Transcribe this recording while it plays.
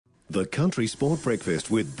The Country Sport Breakfast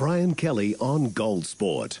with Brian Kelly on Gold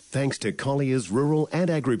Sport. Thanks to Collier's Rural and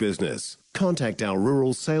Agribusiness. Contact our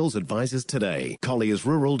rural sales advisors today.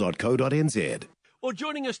 colliersrural.co.nz. Well,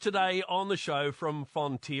 joining us today on the show from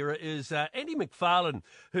Fonterra is Andy Macfarlane,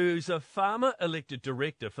 who's a farmer elected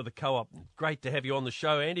director for the co-op. Great to have you on the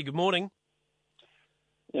show, Andy. Good morning.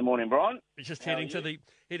 Good morning, Brian. You're just heading to the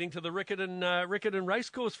Riccarton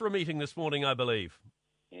Racecourse for a meeting this morning, I believe.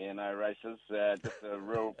 Yeah, no races. Just a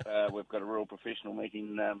real. We've got a real professional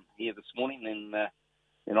meeting here this morning, and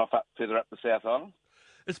then off further up the South Island.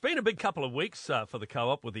 It's been a big couple of weeks for the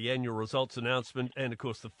co-op with the annual results announcement and, of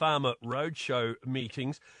course, the Farmer Roadshow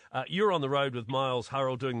meetings. You're on the road with Miles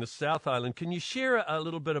Hurrell doing the South Island. Can you share a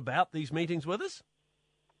little bit about these meetings with us?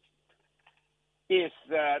 Yes,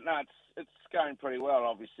 no, it's going pretty well.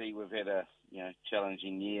 Obviously, we've had a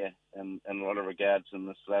challenging year in a lot of regards in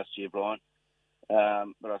this last year, Brian.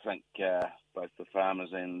 But I think both the farmers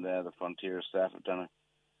and the Fonterra staff have done a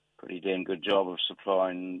pretty damn good job of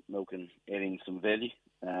supplying milk and adding some value.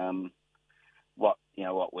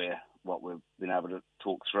 What we've been able to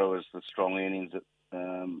talk through is the strong earnings that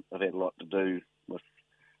have had a lot to do with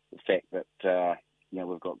the fact that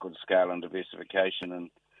we've got good scale and diversification, and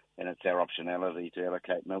it's our optionality to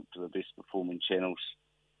allocate milk to the best performing channels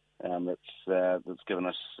that's given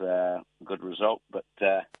us a good result. But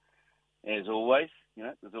as always,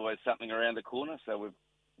 there's always something around the corner. So we've,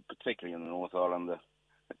 particularly in the North Island, the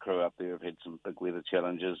crew up there have had some big weather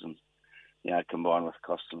challenges, and combined with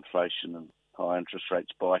cost inflation and high interest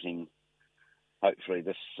rates biting. Hopefully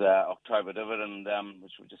this October dividend,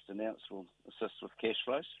 which we just announced, will assist with cash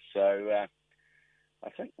flows. So I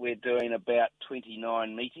think we're doing about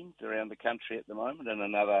 29 meetings around the country at the moment, and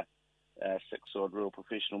another 6 odd real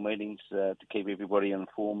professional meetings to keep everybody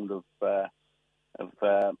informed of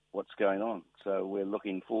what's going on. So we're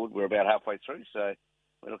looking forward. We're about halfway through, so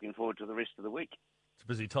we're looking forward to the rest of the week. It's a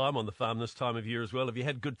busy time on the farm this time of year as well. Have you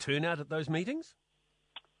had good turnout at those meetings?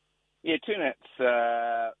 Yeah, turnouts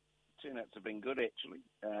have been good, actually.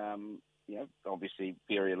 Obviously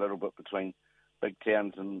vary a little bit between big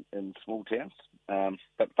towns and small towns,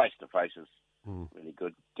 but face-to-face is really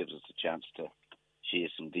good. Gives us a chance to share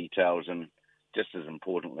some details, and just as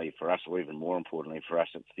importantly for us, or even more importantly for us,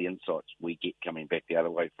 it's the insights we get coming back the other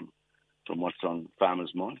way from what's on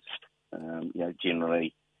farmers' minds.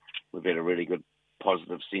 Generally, we've had a really good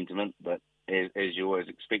positive sentiment, but as you always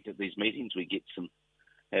expect at these meetings, we get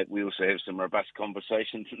we also have some robust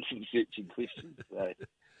conversations and some searching questions. So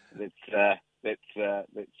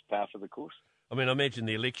that's par for the course. I mean, I imagine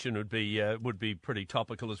the election would be pretty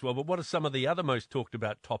topical as well. But what are some of the other most talked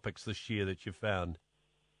about topics this year that you've found?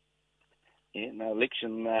 Yeah, no,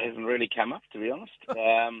 election hasn't really come up, to be honest.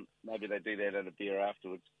 Maybe they do that at a beer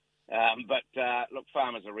afterwards. Look,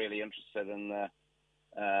 farmers are really interested in the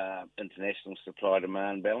international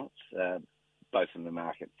supply-demand balance, both in the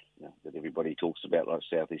markets that everybody talks about, like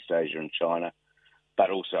Southeast Asia and China, but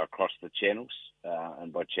also across the channels.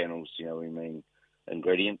 And by channels, we mean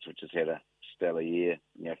ingredients, which has had a stellar year,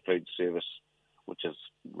 food service, which has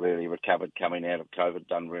really recovered coming out of COVID,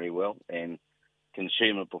 done really well, and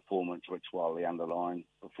consumer performance, which, while the underlying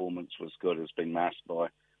performance was good, has been masked by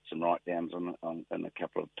some write-downs on a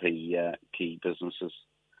couple of key businesses.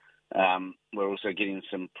 We're also getting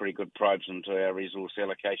some pretty good probes into our resource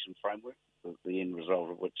allocation framework, the end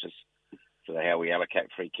result of which is sort of how we allocate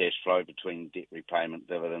free cash flow between debt repayment,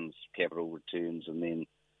 dividends, capital returns, and then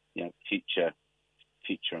future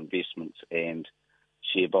investments and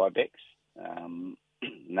share buybacks.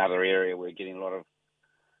 Another area we're getting a lot of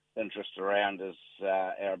interest around is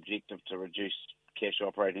our objective to reduce cash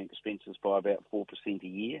operating expenses by about 4% a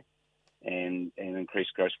year and increase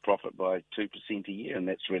gross profit by 2% a year. And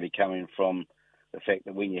that's really coming from the fact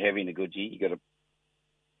that when you're having a good year, you've got to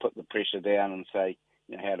put the pressure down and say,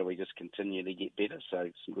 how do we just continue to get better? So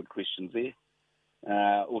some good questions there.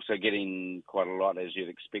 Also getting quite a lot, as you'd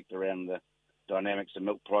expect, around the dynamics of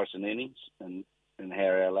milk price and earnings, and how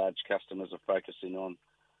our large customers are focusing on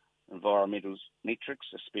environmental metrics,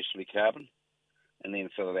 especially carbon. And then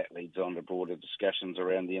sort of that leads on to broader discussions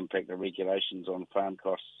around the impact of regulations on farm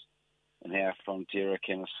costs and how Fonterra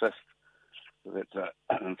can assist. So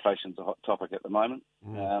that's inflation's a hot topic at the moment.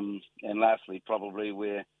 And lastly, probably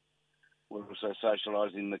we're also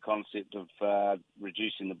socialising the concept of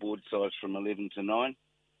reducing the board size from 11 to 9.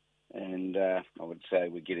 And I would say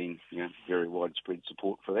we're getting very widespread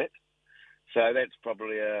support for that. So that's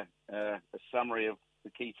probably a summary of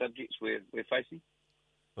the key subjects we're facing.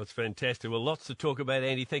 That's fantastic. Well, lots to talk about,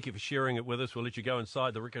 Andy. Thank you for sharing it with us. We'll let you go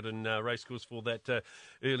inside the Riccarton Racecourse for that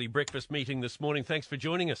early breakfast meeting this morning. Thanks for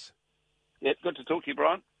joining us. Yeah, good to talk to you,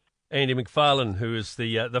 Brian. Andy Macfarlane, who is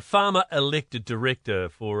the farmer elected director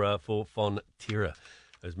for Fonterra.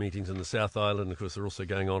 Those meetings in the South Island, of course, are also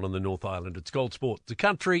going on in the North Island. It's Gold Sport, the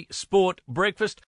country sport breakfast.